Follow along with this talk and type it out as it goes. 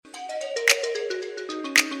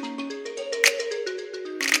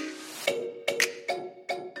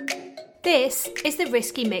This is the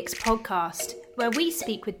Risky Mix podcast, where we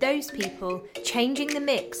speak with those people changing the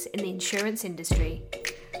mix in the insurance industry.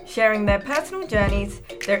 Sharing their personal journeys,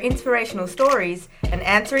 their inspirational stories, and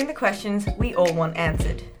answering the questions we all want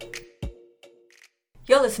answered.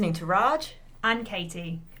 You're listening to Raj and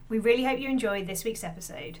Katie. We really hope you enjoyed this week's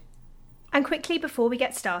episode. And quickly before we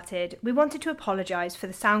get started, we wanted to apologise for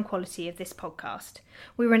the sound quality of this podcast.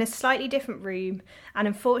 We were in a slightly different room and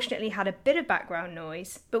unfortunately had a bit of background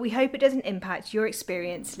noise, but we hope it doesn't impact your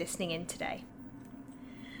experience listening in today.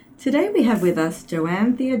 Today we have with us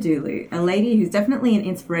Joanne Theodoulou, a lady who's definitely an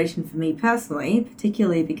inspiration for me personally,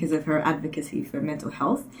 particularly because of her advocacy for mental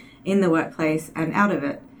health in the workplace and out of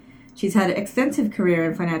it. She's had an extensive career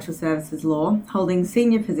in financial services law, holding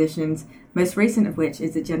senior positions, most recent of which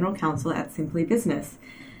is the General Counsel at Simply Business,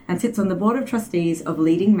 and sits on the Board of Trustees of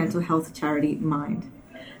leading mental health charity Mind.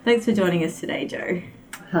 Thanks for joining us today, Jo.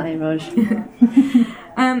 Hi, Raj.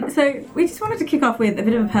 So we just wanted to kick off with a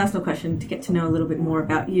bit of a personal question to get to know a little bit more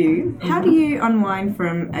about you. How do you unwind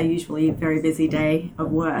from a usually very busy day of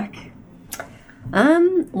work?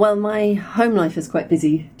 Well, my home life is quite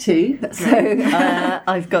busy too. So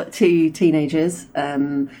I've got two teenagers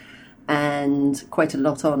and quite a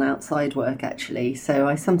lot on outside work, actually. So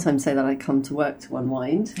I sometimes say that I come to work to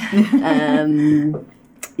unwind.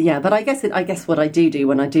 Yeah, but I guess what I do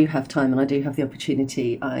when I do have time and I do have the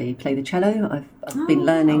opportunity, I play the cello. I've been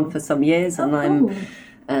learning for some years, and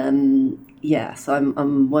so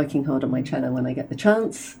I'm working hard on my cello when I get the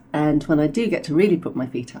chance. And when I do get to really put my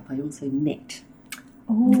feet up, I also knit.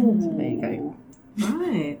 Oh, so there you go.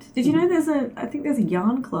 Right. Did you know there's a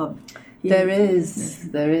yarn club? There is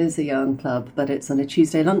a yarn club, but it's on a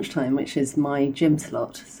Tuesday lunchtime, which is my gym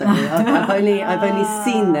slot. So I've only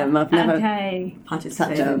seen them. I've never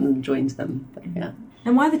sat down and joined them. But yeah.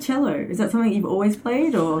 And why the cello? Is that something you've always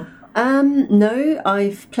played, or? No,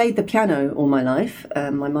 I've played the piano all my life.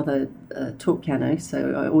 My mother taught piano,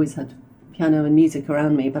 so I always had piano and music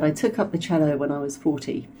around me. But I took up the cello when I was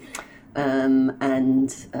 40.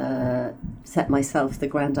 And set myself the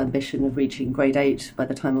grand ambition of reaching grade 8 by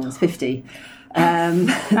the time I was 50.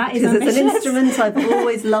 That is ambitious. It's an instrument I've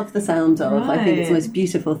always loved the sound of. Right. I think it's the most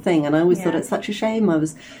beautiful thing, and I always thought it's such a shame. I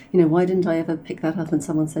was, why didn't I ever pick that up? And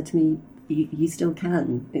someone said to me, "You still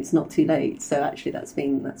can. It's not too late." So actually, that's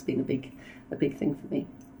been a big thing for me.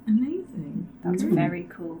 Amazing. That's very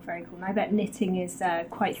cool, very cool. And I bet knitting is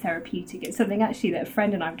quite therapeutic. It's something actually that a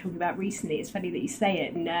friend and I were talking about recently. It's funny that you say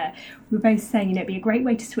it, and we were both saying, it'd be a great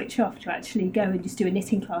way to switch off, to actually go and just do a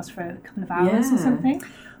knitting class for a couple of hours or something.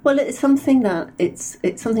 Well, it's something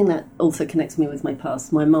that also connects me with my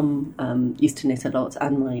past. My mum used to knit a lot,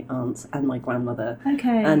 and my aunts and my grandmother.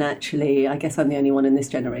 Okay. And actually, I guess I'm the only one in this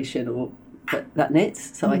generation that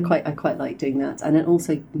knits, so I quite like doing that. And it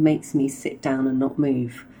also makes me sit down and not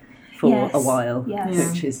move for a while,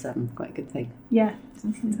 which is quite a good thing. Yeah,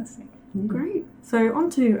 that's fantastic. Great. So on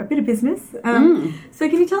to a bit of business. So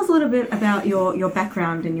can you tell us a little bit about your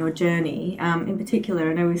background and your journey? In particular,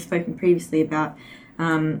 I know we've spoken previously about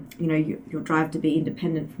your drive to be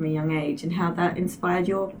independent from a young age and how that inspired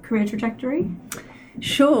your career trajectory.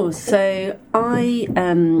 Sure. So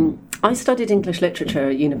I studied English literature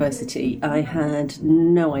at university. I had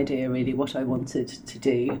no idea really what I wanted to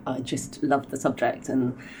do. I just loved the subject,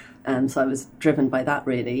 and so I was driven by that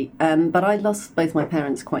really. But I lost both my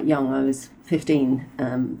parents quite young. I was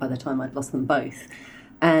 15 by the time I'd lost them both.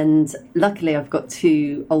 And luckily I've got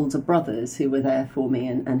two older brothers who were there for me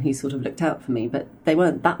and who sort of looked out for me, but they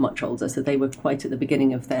weren't that much older, so they were quite at the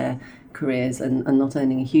beginning of their careers and not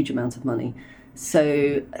earning a huge amount of money.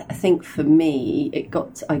 So I think for me,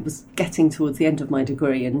 I was getting towards the end of my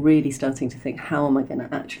degree and really starting to think, how am I going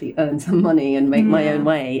to actually earn some money and make my own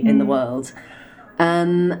way in the world?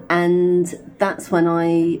 And that's when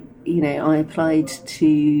I applied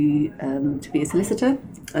to be a solicitor,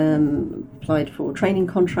 applied for training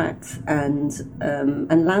contracts and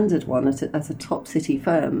landed one at a top city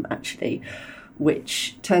firm, actually,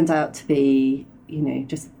 which turned out to be,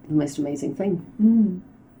 just the most amazing thing. Mm.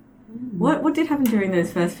 What did happen during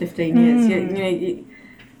those first 15 years?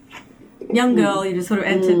 Young girl, you just sort of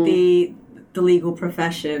entered the legal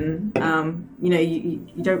profession. You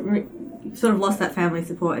sort of lost that family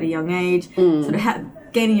support at a young age. Sort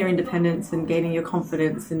of gaining your independence and gaining your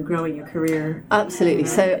confidence and growing your career. Absolutely.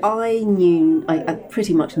 So I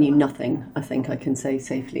pretty much knew nothing. I think I can say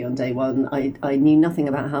safely on day one. I knew nothing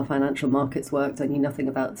about how financial markets worked. I knew nothing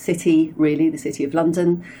about the City of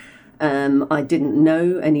London. I didn't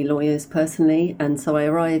know any lawyers personally, and so I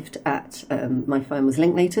arrived at my firm was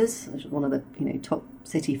Linklaters, which was one of the top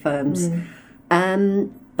city firms.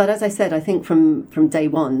 But but as I said, I think from day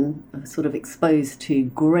one, I was sort of exposed to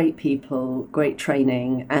great people, great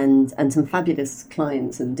training, and some fabulous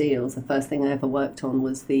clients and deals. The first thing I ever worked on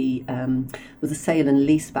was a sale and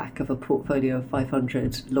leaseback of a portfolio of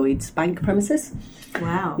 500 Lloyds Bank premises.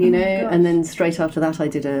 Wow. And then straight after that I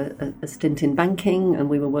did a stint in banking, and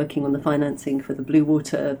we were working on the financing for the Blue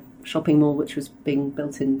Water shopping mall, which was being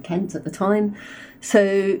built in Kent at the time.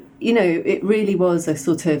 So, it really was a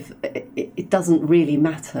sort of, it doesn't really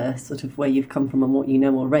matter sort of where you've come from and what you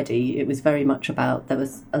know already. It was very much about, there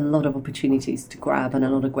was a lot of opportunities to grab and a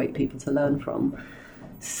lot of great people to learn from.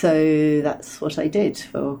 So that's what I did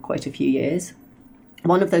for quite a few years.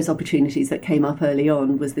 One of those opportunities that came up early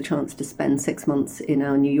on was the chance to spend 6 months in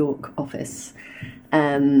our New York office.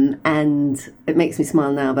 And it makes me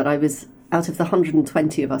smile now, but I was, out of the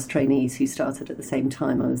 120 of us trainees who started at the same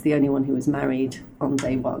time, I was the only one who was married on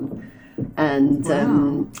day one. And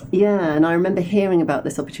wow. And I remember hearing about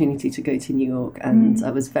this opportunity to go to New York, and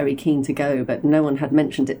I was very keen to go, but no one had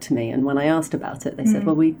mentioned it to me. And when I asked about it, they said,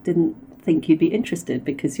 well, we didn't think you'd be interested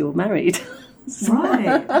because you're married.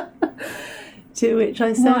 Right. To which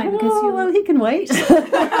I said, well, he can wait.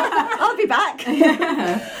 I'll be back.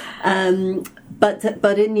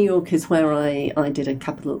 But in New York is where I did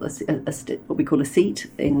what we call a seat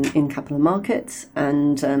in capital markets,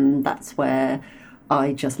 and that's where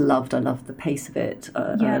I just loved. I loved the pace of it.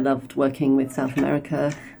 I loved working with South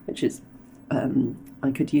America, which is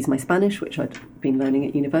I could use my Spanish, which I'd been learning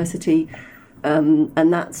at university,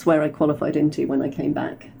 and that's where I qualified into when I came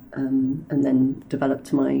back. And then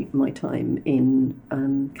developed my time in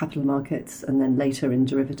capital markets, and then later in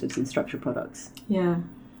derivatives and structured products. Yeah.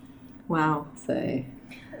 Wow. So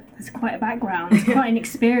that's quite a background. It's quite an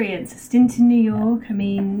experience. A stint in New York. I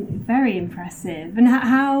mean, very impressive. And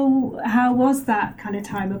how was that kind of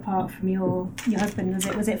time apart from your husband?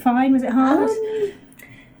 Was it fine? Was it hard?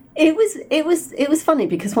 It was funny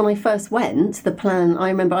because when I first went, the plan, I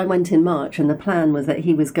remember I went in March, and the plan was that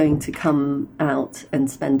he was going to come out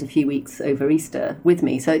and spend a few weeks over Easter with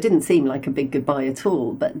me. So it didn't seem like a big goodbye at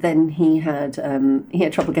all. But then he had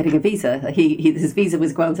trouble getting a visa. His visa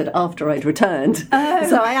was granted after I'd returned. Oh,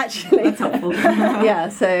 so I actually that's helpful. Yeah.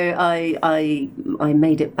 So I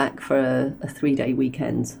made it back for a 3-day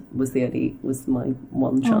weekend. Was my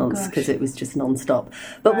one chance, because it was just non-stop.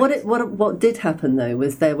 But right. What did happen though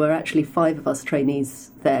was there were actually 5 of us trainees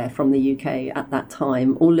there from the UK at that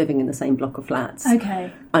time, all living in the same block of flats.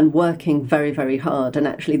 Okay. And working very, very hard. And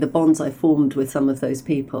actually the bonds I formed with some of those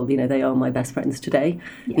people, they are my best friends today.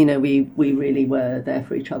 Yeah. We really were there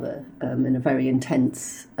for each other in a very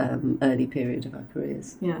intense early period of our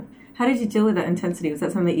careers. Yeah. How did you deal with that intensity? Was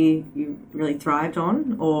that something that you really thrived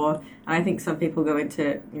on? Or I think some people go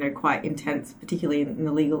into, quite intense, particularly in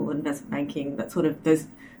the legal investment banking, those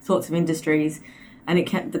sorts of industries, and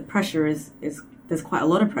the pressure is there's quite a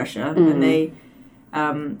lot of pressure, and they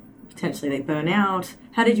potentially they burn out.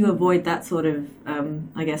 How did you avoid that sort of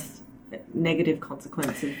negative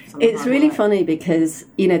consequence of some It's really funny because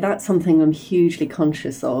that's something I'm hugely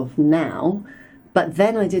conscious of now, but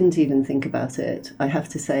then I didn't even think about it. I have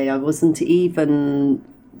to say, I wasn't even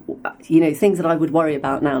things that I would worry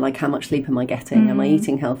about now, like how much sleep am I getting? Am I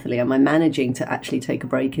eating healthily? Am I managing to actually take a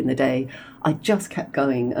break in the day? I just kept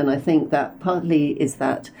going. And I think that partly is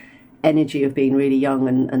that energy of being really young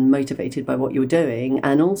and motivated by what you're doing,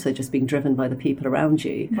 and also just being driven by the people around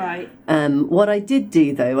you. Right. What I did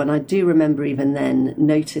do, though, and I do remember even then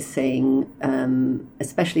noticing,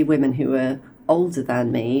 especially women who were older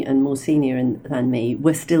than me and more senior than me,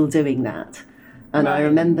 were still doing that. And right, I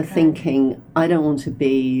remember thinking, I don't want to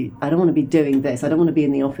be doing this. I don't want to be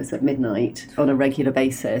in the office at midnight on a regular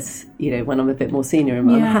basis, when I'm a bit more senior. I'm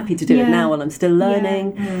happy to do it now while I'm still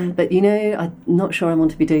learning. Yeah. Mm. But, I'm not sure I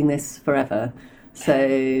want to be doing this forever. So,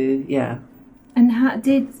 yeah. And how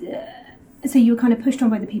so you were kind of pushed on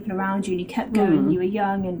by the people around you, and you kept going, you were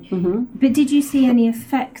young. But did you see any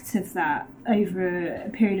effects of that over a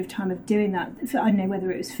period of time of doing that? I don't know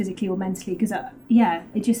whether it was physically or mentally, because I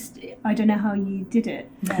don't know how you did it.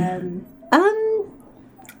 I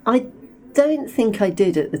don't think I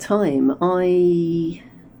did at the time. I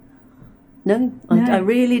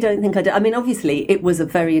really don't think I did. I mean, obviously, it was a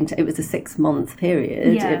 6-month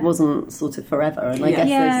period. Yeah. It wasn't sort of forever, and I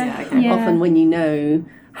guess often when you know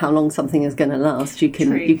how long something is going to last, you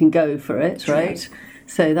can go for it, right? True.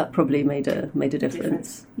 So that probably made a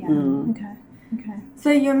difference. Yeah. Okay.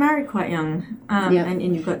 So you're married quite young, and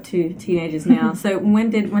you've got 2 teenagers now. So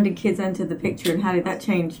when did kids enter the picture, and how did that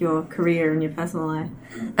change your career and your personal life?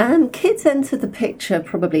 Kids entered the picture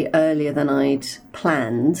probably earlier than I'd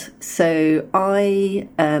planned. So I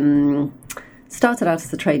started out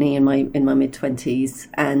as a trainee in my mid-20s,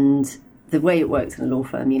 and the way it works in a law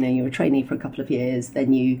firm, you're a trainee for a couple of years,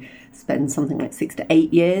 then you spend something like 6 to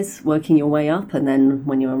 8 years working your way up, and then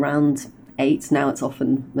when you're around 8, now it's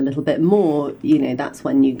often a little bit more, that's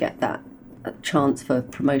when you get that chance for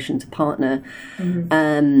promotion to partner,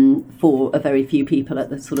 for a very few people at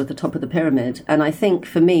the sort of the top of the pyramid. And I think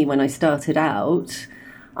for me, when I started out,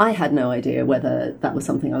 I had no idea whether that was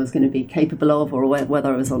something I was going to be capable of or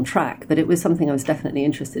whether I was on track, but it was something I was definitely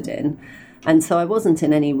interested in. And so I wasn't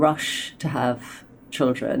in any rush to have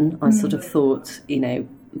children. I sort of thought,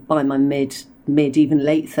 by my mid, even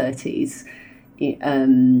late 30s,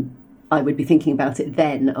 I would be thinking about it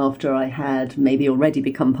then after I had maybe already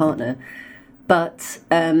become partner. But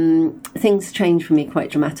things changed for me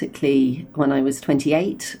quite dramatically when I was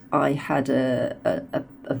 28. I had a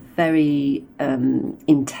very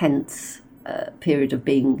intense period of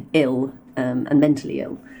being ill and mentally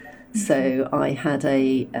ill. So I had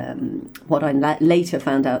what I later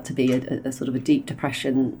found out to be a sort of a deep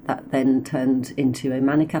depression that then turned into a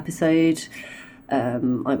manic episode.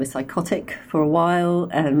 I was psychotic for a while,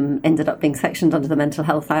 ended up being sectioned under the Mental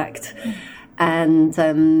Health Act, and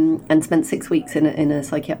spent 6 weeks in a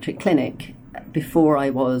psychiatric clinic before I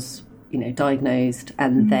was, diagnosed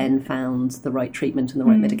and then found the right treatment and the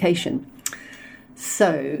right medication.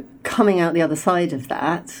 So coming out the other side of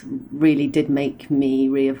that really did make me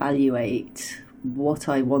reevaluate what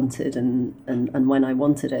I wanted and when I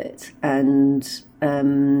wanted it. And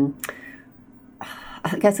I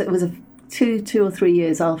guess it was two or 3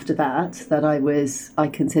 years after that I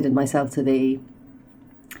considered myself to be,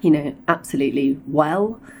 absolutely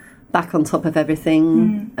well, back on top of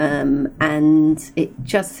everything, and it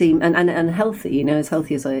just seemed and healthy, as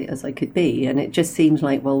healthy as I could be, and it just seemed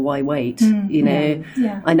like, well, why wait?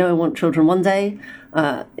 I know I want children one day.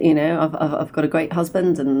 I've got a great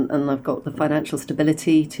husband, and I've got the financial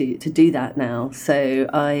stability to do that now. So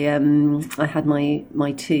I had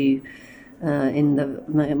my two in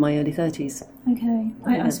my early 30s. Okay,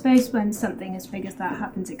 I suppose when something as big as that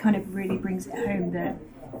happens, it kind of really brings it home that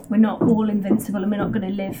we're not all invincible and we're not going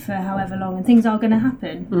to live for however long, and things are going to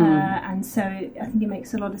happen. And so I think it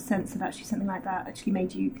makes a lot of sense that actually something like that actually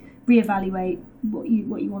made you reevaluate what you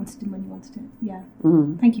wanted and when you wanted it. Yeah.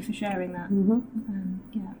 Thank you for sharing that. And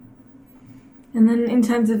then in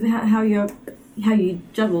terms of how you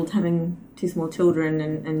juggled having two small children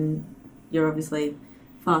and your obviously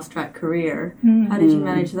fast track career, how did you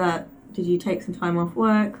manage that? Did you take some time off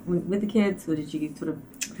work with the kids, or did you sort of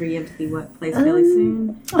re-enter the workplace fairly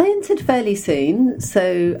soon? I entered fairly soon.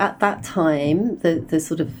 So at that time,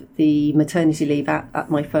 the maternity leave at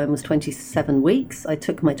my firm was 27 weeks. I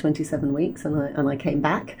took my 27 weeks and I came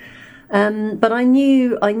back. But I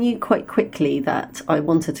knew quite quickly that I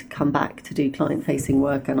wanted to come back to do client-facing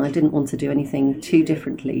work, and I didn't want to do anything too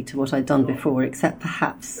differently to what I'd done before, except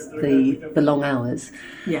perhaps the long hours.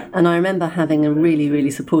 Yeah. And I remember having a really,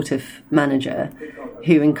 really supportive manager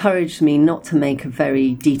who encouraged me not to make a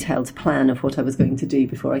very detailed plan of what I was going to do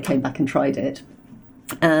before I came back and tried it.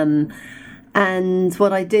 And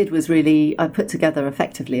what I did was I put together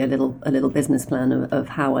effectively a little business plan of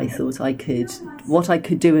how I thought what I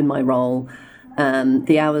could do in my role,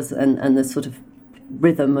 the hours and the sort of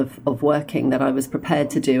rhythm of working that I was prepared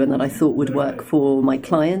to do and that I thought would work for my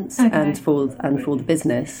clients and for the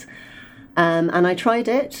business. And I tried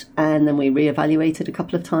it, and then we reevaluated a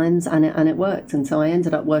couple of times, and it worked. And so I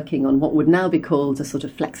ended up working on what would now be called a sort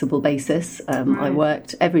of flexible basis. I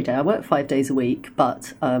worked every day. I worked 5 days a week,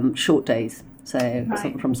 but short days. So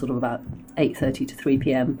from sort of about 8:30 to 3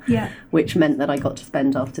 p.m, which meant that I got to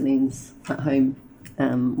spend afternoons at home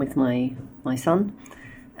with my son,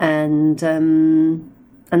 and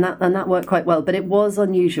that worked quite well. But it was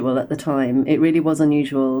unusual at the time. It really was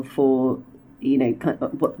unusual for kind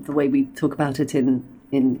of the way we talk about it in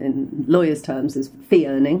lawyers' terms is fee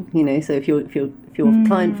earning. So if you're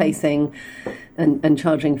client facing and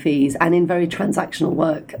charging fees, and in very transactional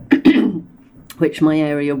work, which my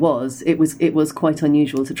area was, it was quite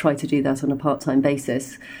unusual to try to do that on a part-time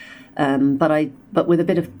basis. But with a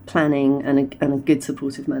bit of planning and a good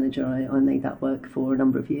supportive manager, I made that work for a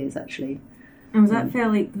number of years actually. And was that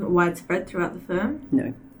fairly widespread throughout the firm?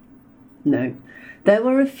 No. There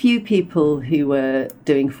were a few people who were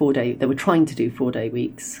doing 4-day. They were trying to do 4-day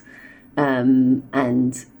weeks, and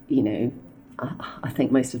I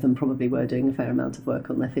think most of them probably were doing a fair amount of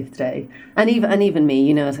work on their 5th day. And even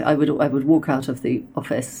me, I would walk out of the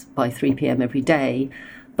office by 3 p.m. every day,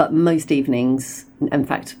 but most evenings, in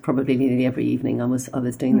fact, probably nearly every evening, I was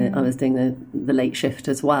doing the late shift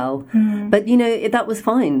as well. But that was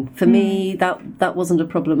fine for me. That wasn't a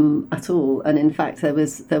problem at all. And in fact, there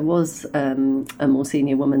was a more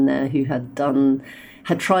senior woman there who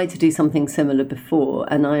had tried to do something similar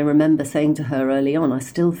before, and I remember saying to her early on, I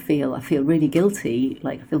feel really guilty,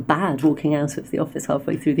 like I feel bad walking out of the office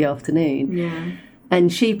halfway through the afternoon. Yeah.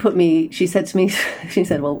 And she said to me, she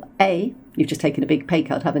said, well, A, you've just taken a big pay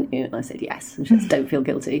cut, haven't you? And I said, yes. And she said, don't feel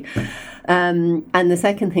guilty. And the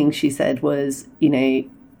second thing she said was,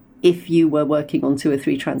 if you were working on 2 or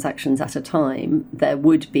 3 transactions at a time, there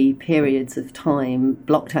would be periods of time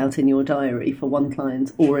blocked out in your diary for one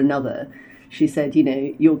client or another. She said,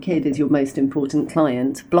 your kid is your most important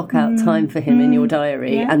client. Block out time for him in your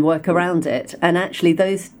diary and work around it. And actually,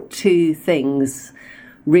 those 2 things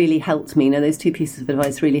really helped me. Those 2 pieces of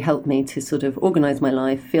advice really helped me to sort of organise my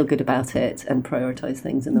life, feel good about it, and prioritise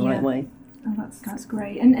things in the right way. Oh, that's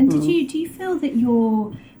great. And do you feel that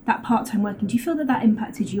that part-time working, do you feel that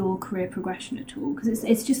impacted your career progression at all? Because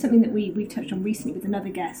it's just something that we've touched on recently with another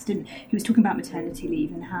guest, and he was talking about maternity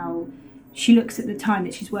leave and how she looks at the time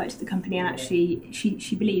that she's worked at the company, and actually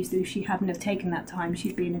she believes that if she hadn't have taken that time,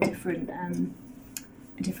 she'd be in a different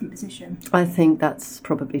position. I think that's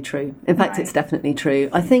probably true. In fact, it's definitely true.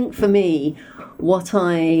 I think for me, what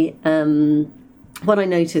I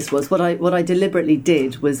noticed was what I deliberately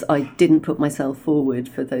did was I didn't put myself forward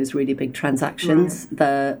for those really big transactions.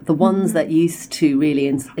 Right. The ones that used to really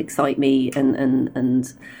excite me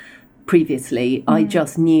and previously, I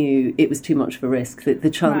just knew it was too much of a risk. That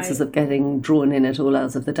the chances of getting drawn in at all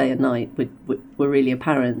hours of the day and night were really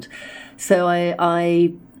apparent. So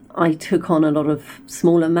I took on a lot of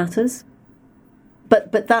smaller matters.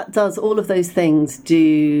 But that does, all of those things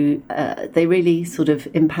do, they really sort of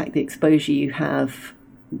impact the exposure you have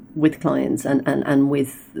with clients and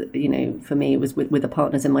with, for me, it was with the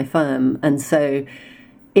partners in my firm. And so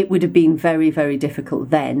it would have been very, very difficult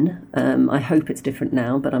then. I hope it's different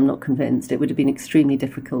now, but I'm not convinced. It would have been extremely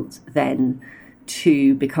difficult then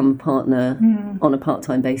to become a partner on a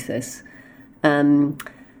part-time basis. And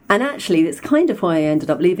actually, that's kind of why I ended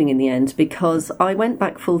up leaving in the end, because I went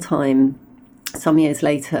back full-time some years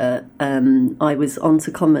later. I was on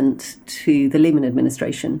secondment to the Lehman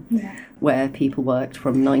administration, where people worked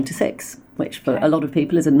from 9 to 6. Which for a lot of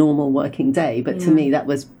people is a normal working day, but to me that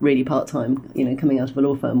was really part-time, coming out of a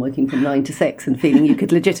law firm, working from 9 to 6 and feeling you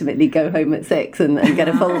could legitimately go home at 6 and get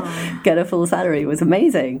a full salary was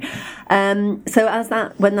amazing. So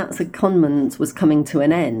when that secondment was coming to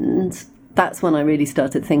an end, that's when I really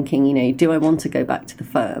started thinking, do I want to go back to the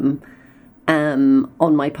firm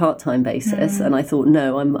on my part-time basis? And I thought,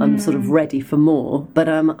 no, I'm sort of ready for more, but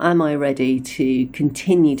am I ready to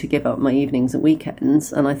continue to give up my evenings and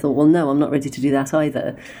weekends? And I thought, well, no, I'm not ready to do that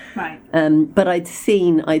either. Right. But I'd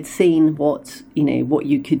seen what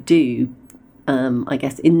you could do. I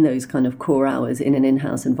guess in those kind of core hours in an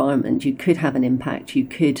in-house environment, you could have an impact. You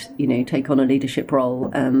could, take on a leadership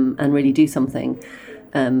role and really do something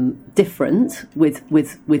different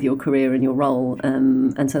with your career and your role.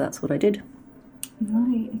 And so that's what I did.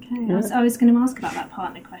 Right, okay. Yeah. I was going to ask about that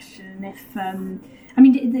partner question. If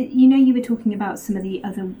you were talking about some of the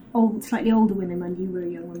other slightly older women when you were a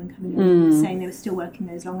young woman coming in, you were saying they were still working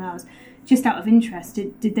those long hours. Just out of interest,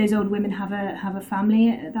 did those older women have a family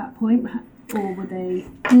at that point, or were they?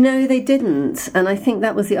 No, they didn't. And I think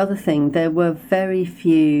that was the other thing. There were very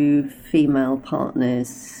few female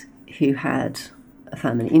partners who had a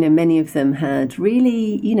family. Many of them had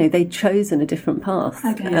really, they'd chosen a different path.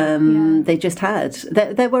 Okay, They just had.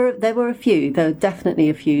 There were a few. There were definitely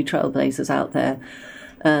a few trailblazers out there.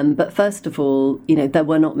 But first of all, there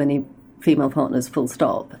were not many female partners, full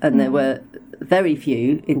stop, and there were very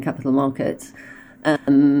few in capital markets.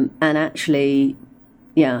 And actually,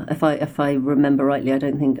 if I remember rightly, I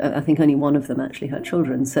think only one of them actually had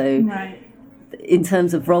children. So. Right. In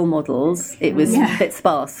terms of role models, it was a bit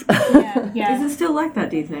sparse. Is it still like that,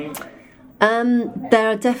 do you think? There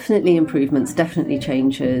are definitely improvements, definitely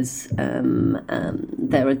changes.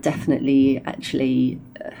 There are definitely, actually,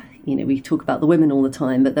 we talk about the women all the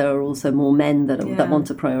time, but there are also more men that want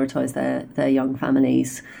to prioritise their young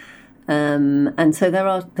families. And so there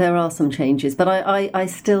are some changes, but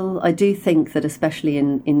I do think that especially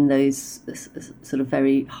in those sort of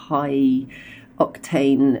very high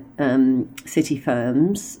octane city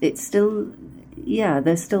firms, it's still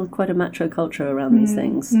there's still quite a macho culture around these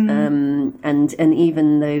things, and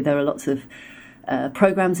even though there are lots of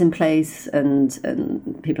programs in place and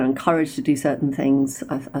people are encouraged to do certain things,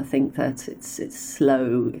 I think that it's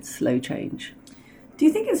slow change. Do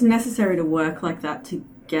you think it's necessary to work like that to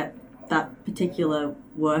get that particular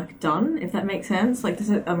work done, if that makes sense. Like,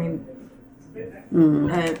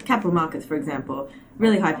 capital markets, for example,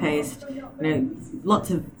 really high-paced,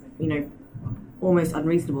 lots of, almost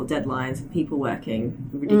unreasonable deadlines, people working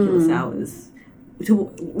ridiculous hours, to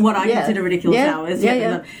what I consider ridiculous hours.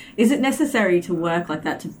 Is it necessary to work like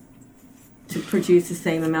that to produce the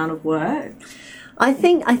same amount of work? I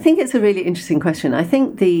think it's a really interesting question. I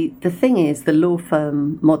think the thing is, the law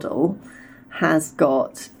firm model has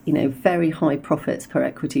got very high profits per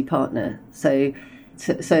equity partner. So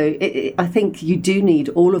I think you do need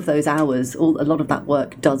all of those hours. A lot of that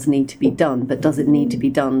work does need to be done, but does it need to be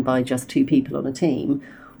done by just 2 people on a team?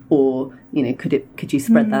 Or, could you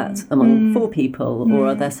spread that among 4 people? Or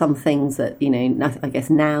are there some things that, I guess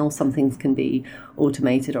now some things can be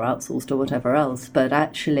automated or outsourced or whatever else. But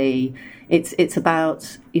actually, it's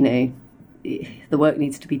about, the work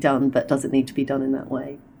needs to be done, but does it need to be done in that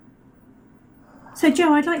way? So,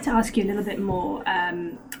 Jo, I'd like to ask you a little bit more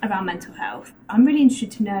around mental health. I'm really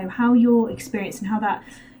interested to know how your experience and how that,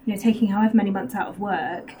 taking however many months out of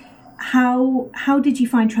work, how did you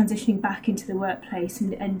find transitioning back into the workplace,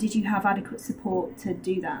 and did you have adequate support to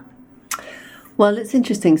do that? Well, it's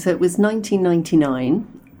interesting. So it was 1999,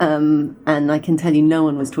 and I can tell you no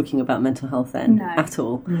one was talking about mental health then at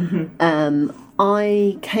all. Mm-hmm.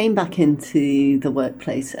 I came back into the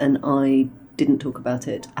workplace and I didn't talk about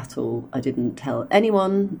it at all. I didn't tell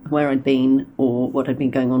anyone where I'd been or what had been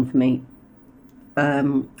going on for me.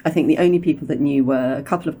 I think the only people that knew were a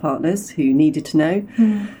couple of partners who needed to know.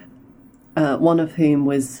 One of whom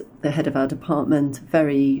was the head of our department,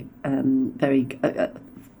 a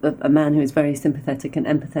man who was very sympathetic and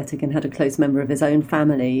empathetic and had a close member of his own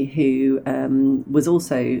family who was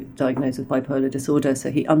also diagnosed with bipolar disorder,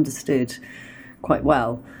 so he understood quite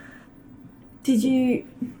well.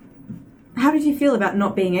 How did you feel about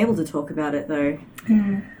not being able to talk about it, though?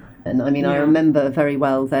 And I remember very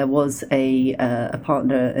well there was a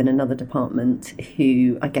partner in another department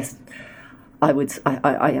who, I guess,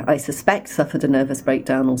 I suspect suffered a nervous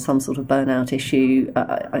breakdown or some sort of burnout issue.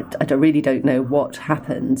 I really don't know what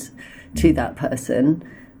happened to that person,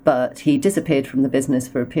 but he disappeared from the business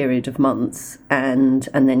for a period of months and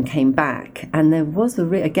then came back. And there was there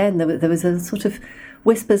was a sort of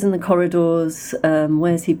whispers in the corridors.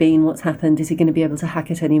 Where's he been? What's happened? Is he going to be able to hack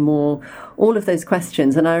it anymore? All of those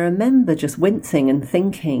questions. And I remember just wincing and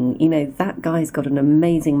thinking, that guy's got an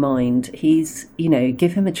amazing mind. He's,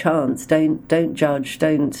 give him a chance. Don't judge.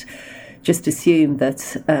 Don't just assume that,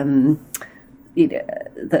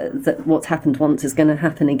 that what's happened once is going to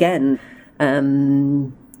happen again.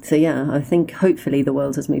 I think hopefully the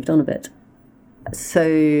world has moved on a bit.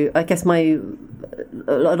 So I guess a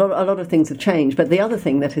lot of things have changed, but the other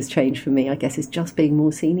thing that has changed for me, I guess, is just being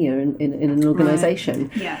more senior in an organisation.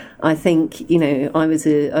 Right. Yeah. I think I was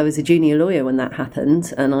a junior lawyer when that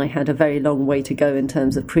happened, and I had a very long way to go in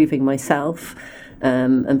terms of proving myself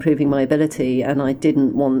and proving my ability, and I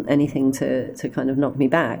didn't want anything to kind of knock me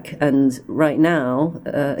back. And right now,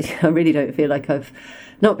 I really don't feel like I've.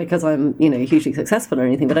 Not because I'm, hugely successful or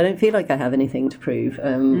anything, but I don't feel like I have anything to prove.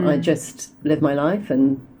 I just live my life,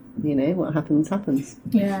 and what happens happens.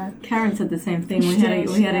 Yeah, Karen said the same thing. We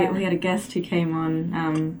had a guest who came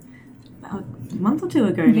on a month or 2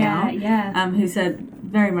 ago now. Who said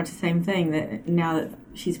very much the same thing, that now that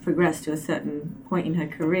she's progressed to a certain point in her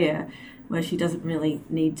career, where she doesn't really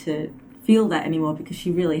need to feel that anymore because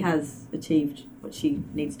she really has achieved what she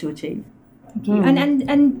needs to achieve.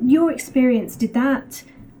 And your experience, did that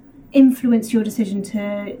influence your decision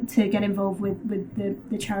to get involved with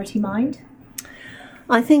the charity Mind?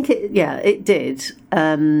 I think it did.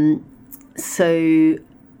 So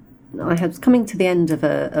I was coming to the end of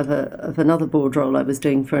another board role I was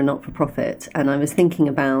doing for a not-for-profit, and I was thinking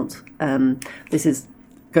about this is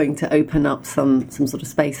going to open up some sort of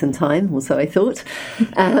space and time, or so I thought,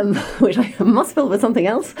 which I must fill with something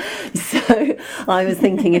else. So I was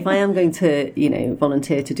thinking, if I am going to,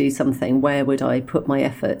 volunteer to do something, where would I put my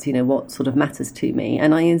effort? What sort of matters to me?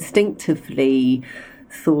 And I instinctively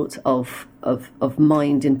thought of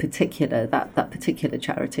Mind in particular, that particular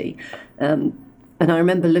charity. And I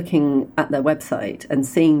remember looking at their website and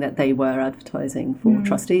seeing that they were advertising for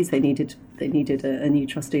trustees. They needed a new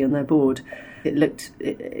trustee on their board. It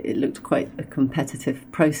looked quite a competitive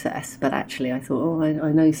process, but actually I thought,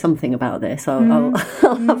 I know something about this. I'll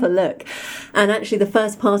have a look. And actually, the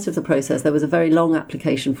first part of the process, there was a very long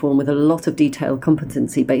application form with a lot of detailed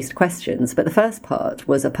competency-based questions. But the first part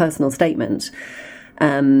was a personal statement,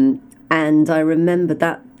 and I remember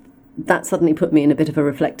that suddenly put me in a bit of a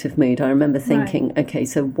reflective mood. I remember thinking, okay,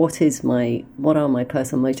 so what are my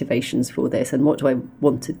personal motivations for this, and what do I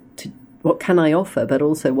want to can I offer, but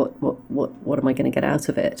also what am I going to get out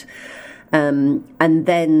of it? And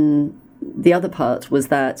then the other part was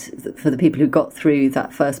that for the people who got through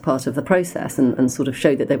that first part of the process and sort of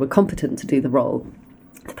showed that they were competent to do the role,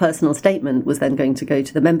 the personal statement was then going to go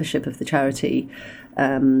to the membership of the charity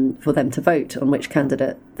for them to vote on which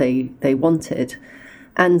candidate they wanted.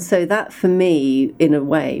 And so that, for me, in a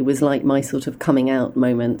way, was like my sort of coming out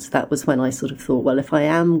moment. That was when I sort of thought, well, if I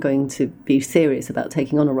am going to be serious about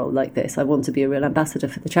taking on a role like this, I want to be a real ambassador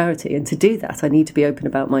for the charity. And to do that, I need to be open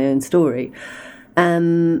about my own story.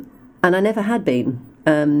 And I never had been.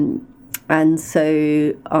 And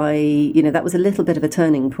so that was a little bit of a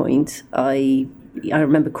turning point. I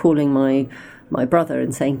remember calling my brother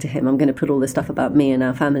and saying to him, I'm going to put all this stuff about me and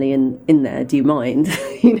our family in there. Do you mind?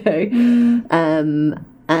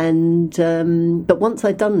 But once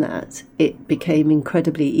I'd done that, it became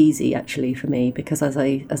incredibly easy actually for me, because as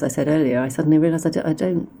I said earlier, I suddenly realised I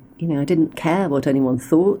didn't care what anyone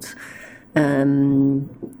thought. And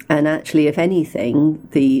actually, if anything,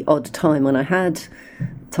 the odd time when I had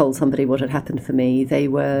told somebody what had happened for me, they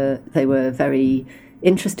were very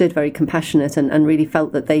interested, very compassionate, and really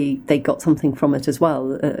felt that they got something from it as well,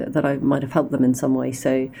 that I might have helped them in some way.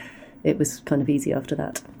 So it was kind of easy after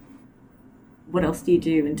that. What else do you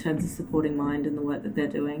do in terms of supporting Mind and the work that they're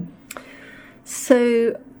doing?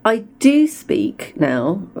 So I do speak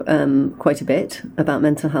now quite a bit about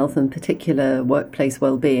mental health and particular workplace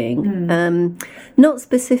well-being, not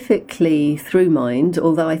specifically through Mind,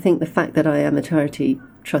 although I think the fact that I am a charity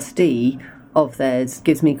trustee of theirs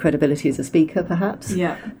gives me credibility as a speaker, perhaps.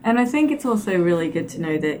 Yeah, and I think it's also really good to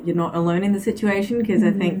know that you're not alone in the situation, because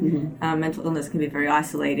I think mental illness can be very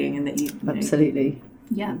isolating, and that you absolutely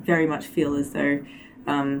very much feel as though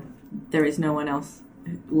there is no one else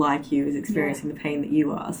like you is experiencing the pain that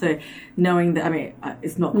you are. So knowing that,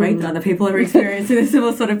 it's not great that other people are experiencing a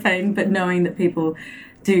similar sort of pain, but knowing that people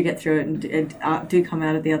do get through it and do come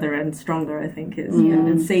out of the other end stronger, I think is,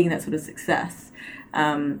 and seeing that sort of success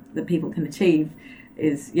that people can achieve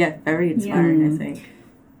is very inspiring, I think.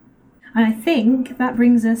 And I think that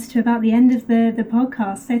brings us to about the end of the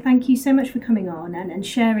podcast. So thank you so much for coming on and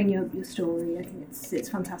sharing your story. I think it's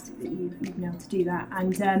fantastic that you've been able to do that.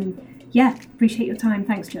 And appreciate your time.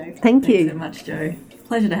 Thanks, Jo. Thanks you so much, Jo.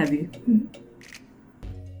 Pleasure to have you.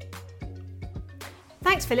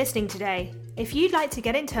 Thanks for listening today. If you'd like to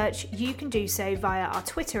get in touch, you can do so via our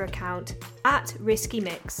Twitter account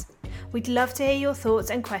 @RiskyMix. We'd love to hear your thoughts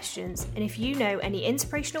and questions, and if you know any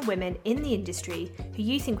inspirational women in the industry who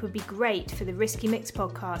you think would be great for the Risky Mix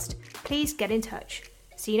podcast, please get in touch.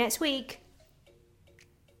 See you next week.